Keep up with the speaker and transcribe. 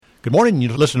Good morning. You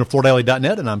listen to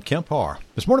FloorDaily.net, and I'm Kemp Harr.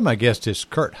 This morning, my guest is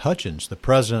Kurt Hutchins, the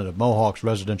president of Mohawk's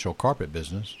residential carpet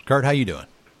business. Kurt, how you doing?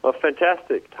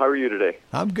 Fantastic. How are you today?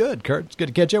 I'm good, Kurt. It's good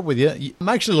to catch up with you. I'm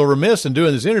actually a little remiss in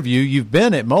doing this interview. You've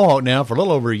been at Mohawk now for a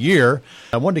little over a year.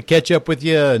 I wanted to catch up with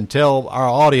you and tell our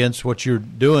audience what you're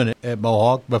doing at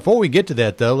Mohawk. Before we get to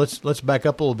that, though, let's back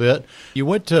up a little bit. You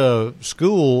went to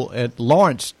school at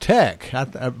Lawrence Tech.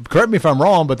 Correct me if I'm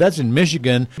wrong, but that's in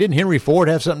Michigan. Didn't Henry Ford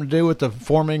have something to do with the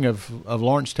forming of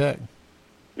Lawrence Tech?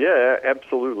 Yeah,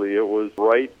 absolutely. It was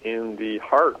right in the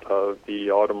heart of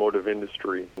the automotive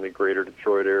industry in the greater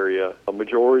Detroit area. A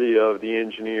majority of the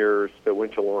engineers that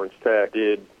went to Lawrence Tech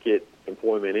did get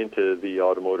employment into the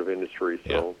automotive industry,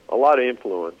 so a lot of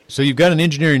influence. So you've got an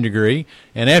engineering degree,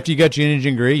 and after you got your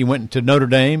engineering degree, you went to Notre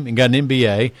Dame and got an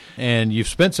MBA, and you've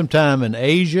spent some time in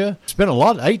Asia, spent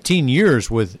 18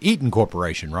 years with Eaton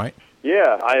Corporation, right?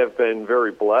 Yeah, I have been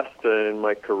very blessed in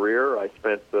my career. I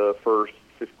spent the first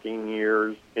 15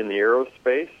 years in the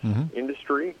aerospace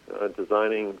industry,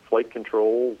 designing flight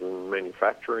controls and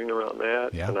manufacturing around that.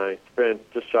 Yeah. And I spent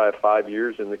just shy of 5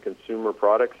 years in the consumer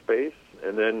product space,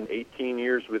 and then 18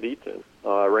 years with Eaton.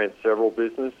 I ran several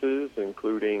businesses,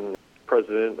 including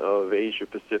president of Asia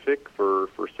Pacific for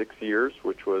 6 years,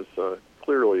 which was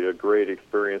clearly a great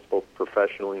experience both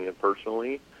professionally and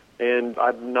personally. And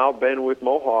I've now been with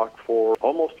Mohawk for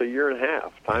almost a year and a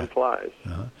half. Time flies.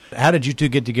 Uh-huh. How did you two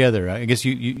get together? I guess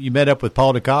you met up with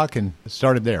Paul DeCock and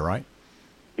started there, right?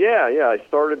 Yeah. I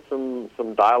started some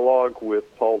dialogue with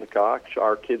Paul DeCock.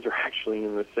 Our kids are actually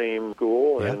in the same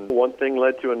school, and one thing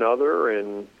led to another,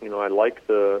 and I liked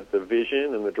the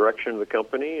vision and the direction of the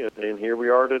company, and here we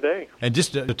are today. And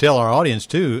just to tell our audience,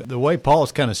 too, the way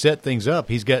Paul's kind of set things up,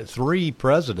 he's got 3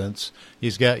 presidents.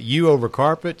 He's got you over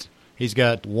carpet, he's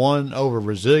got one over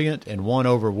resilient, and one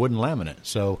over wooden laminate.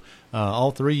 So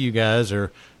all 3 of you guys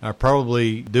are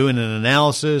probably doing an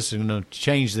analysis and going to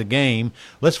change the game.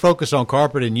 Let's focus on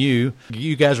carpet and you.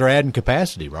 You guys are adding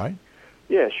capacity, right?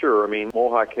 Yeah, sure. I mean,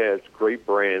 Mohawk has great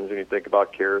brands. When you think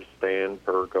about Karastan,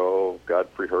 Pergo,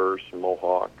 Godfrey Hirst,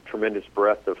 Mohawk, tremendous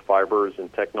breadth of fibers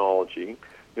and technology.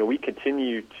 We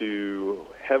continue to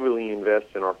heavily invest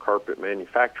in our carpet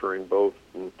manufacturing, both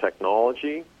in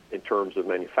technology, in terms of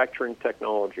manufacturing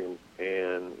technology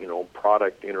and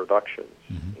product introductions.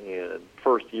 And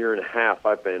first year and a half,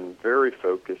 I've been very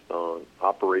focused on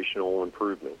operational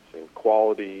improvements in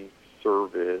quality,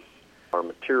 service, our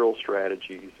material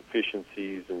strategies,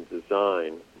 efficiencies, and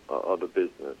design of the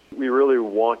business. We really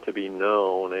want to be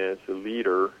known as a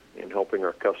leader in helping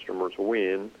our customers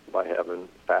win by having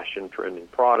fashion trending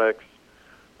products,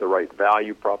 the right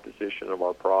value proposition of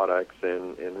our products,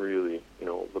 and really,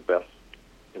 the best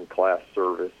in class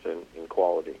service and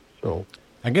quality. So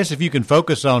I guess if you can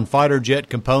focus on fighter jet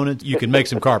components, you can make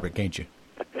some carpet, can't you?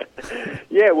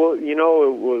 Yeah, well,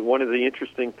 one of the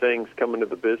interesting things coming to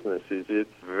the business is it's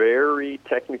very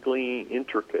technically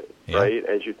intricate, right?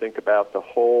 As you think about the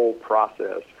whole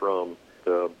process from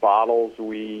the bottles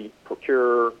we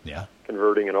procure,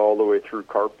 converting it all the way through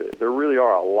carpet. There really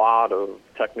are a lot of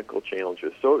technical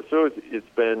challenges. So it's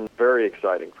been very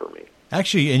exciting for me.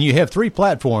 Actually, and you have 3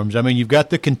 platforms. I mean, you've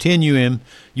got the Continuum.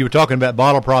 You were talking about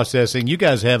bottle processing. You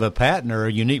guys have a patent or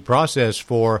a unique process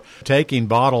for taking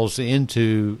bottles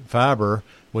into fiber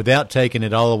without taking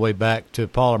it all the way back to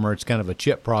polymer. It's kind of a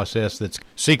chip process that's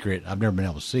secret. I've never been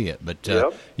able to see it, but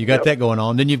you got that going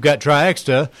on. Then you've got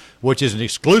Triexta, which is an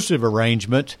exclusive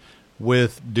arrangement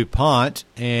with DuPont,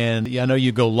 and I know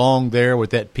you go long there with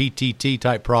that PTT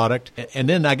type product. And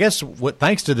then I guess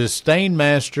thanks to this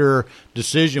Stainmaster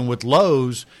decision with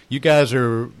Lowe's, you guys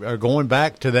are going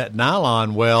back to that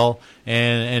nylon well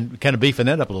and kind of beefing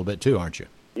that up a little bit too, aren't you?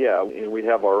 Yeah, and we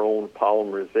have our own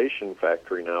polymerization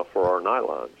factory now for our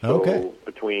nylon. So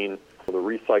between the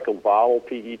recycled bottle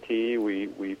PET,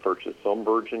 we purchased some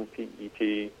virgin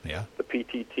PET. Yeah. The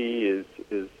PTT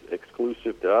is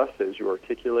exclusive to us, as you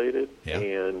articulated. Yeah.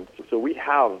 And so we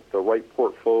have the right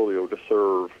portfolio to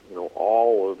serve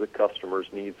all of the customers'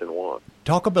 needs and wants.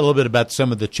 Talk a little bit about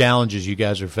some of the challenges you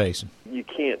guys are facing. You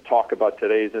can't talk about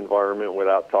today's environment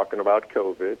without talking about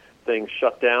COVID. Things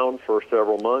shut down for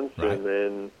several months, and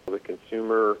then the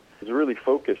consumer is really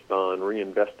focused on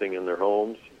reinvesting in their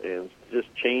homes and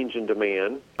just change in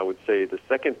demand. I would say the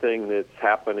second thing that's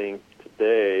happening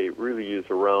today really is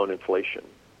around inflation.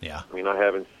 Yeah. I mean, I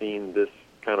haven't seen this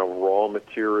kind of raw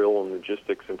material and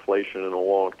logistics inflation in a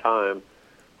long time.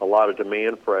 A lot of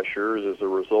demand pressures as a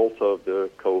result of the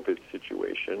COVID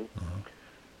situation.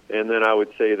 And then I would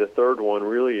say the third one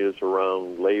really is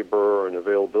around labor and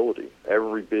availability.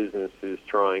 Every business is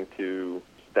trying to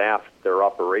staff their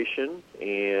operation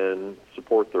and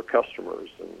support their customers.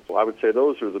 And so I would say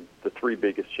those are the three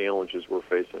biggest challenges we're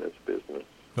facing as a business.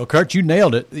 Well, Kurt, you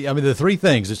nailed it. I mean, the three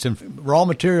things. It's raw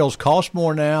materials cost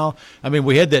more now. I mean,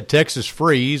 we had that Texas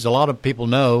freeze. A lot of people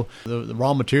know the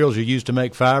raw materials you use to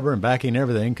make fiber and backing and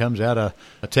everything comes out of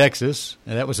Texas,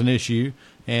 and that was an issue,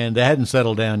 and that hadn't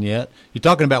settled down yet. You're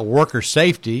talking about worker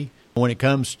safety when it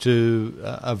comes to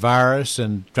a virus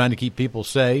and trying to keep people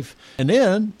safe. And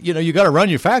then, you got to run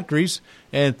your factories,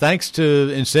 and thanks to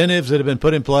incentives that have been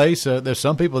put in place, there's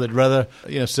some people that'd rather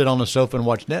sit on the sofa and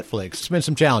watch Netflix. It's been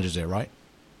some challenges there, right?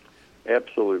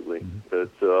 Absolutely. Mm-hmm.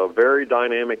 It's a very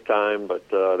dynamic time, but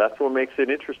that's what makes it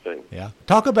interesting. Yeah.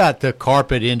 Talk about the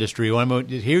carpet industry.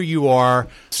 Here you are,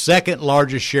 second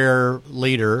largest share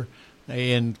leader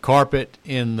in carpet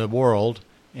in the world,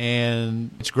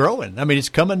 and it's growing. I mean, it's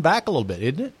coming back a little bit,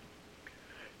 isn't it?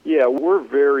 Yeah, we're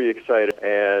very excited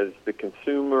as the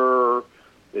consumer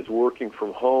is working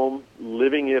from home,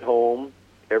 living at home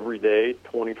every day,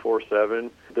 24/7.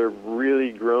 They've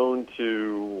really grown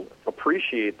to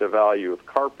appreciate the value of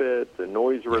carpet, the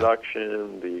noise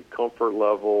reduction, the comfort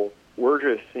level. We're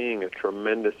just seeing a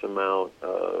tremendous amount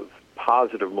of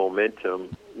positive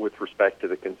momentum with respect to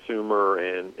the consumer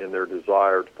and their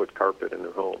desire to put carpet in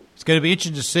their home. It's going to be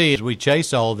interesting to see as we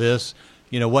chase all this,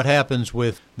 what happens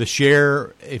with the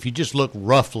share. If you just look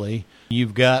roughly,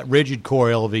 you've got rigid core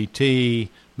LVT,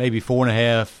 maybe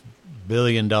 $4.5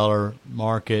 billion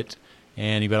market,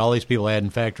 and you've got all these people adding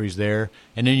factories there.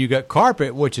 And then you've got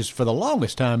carpet, which has for the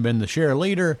longest time been the share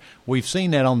leader. We've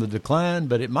seen that on the decline,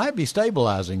 but it might be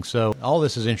stabilizing. So all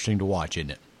this is interesting to watch,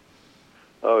 isn't it?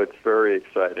 Oh, it's very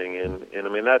exciting. And I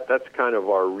mean, that's kind of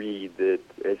our read, that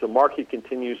as the market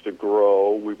continues to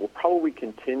grow, we will probably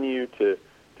continue to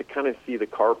kind of see the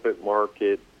carpet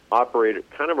market operate at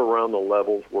kind of around the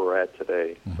levels we're at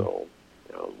today. Mm-hmm. So,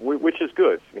 which is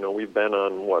good. We've been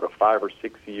on, a 5 or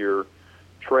 6 year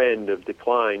trend of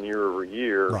decline year over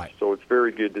year. Right. So it's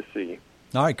very good to see.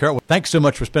 All right, Kurt, well, thanks so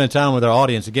much for spending time with our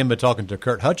audience. Again, been talking to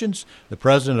Kurt Hutchins, the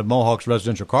president of Mohawk's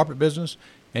residential carpet business,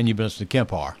 and you've been listening to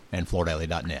Kemp Harr and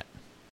FloorDaily.net.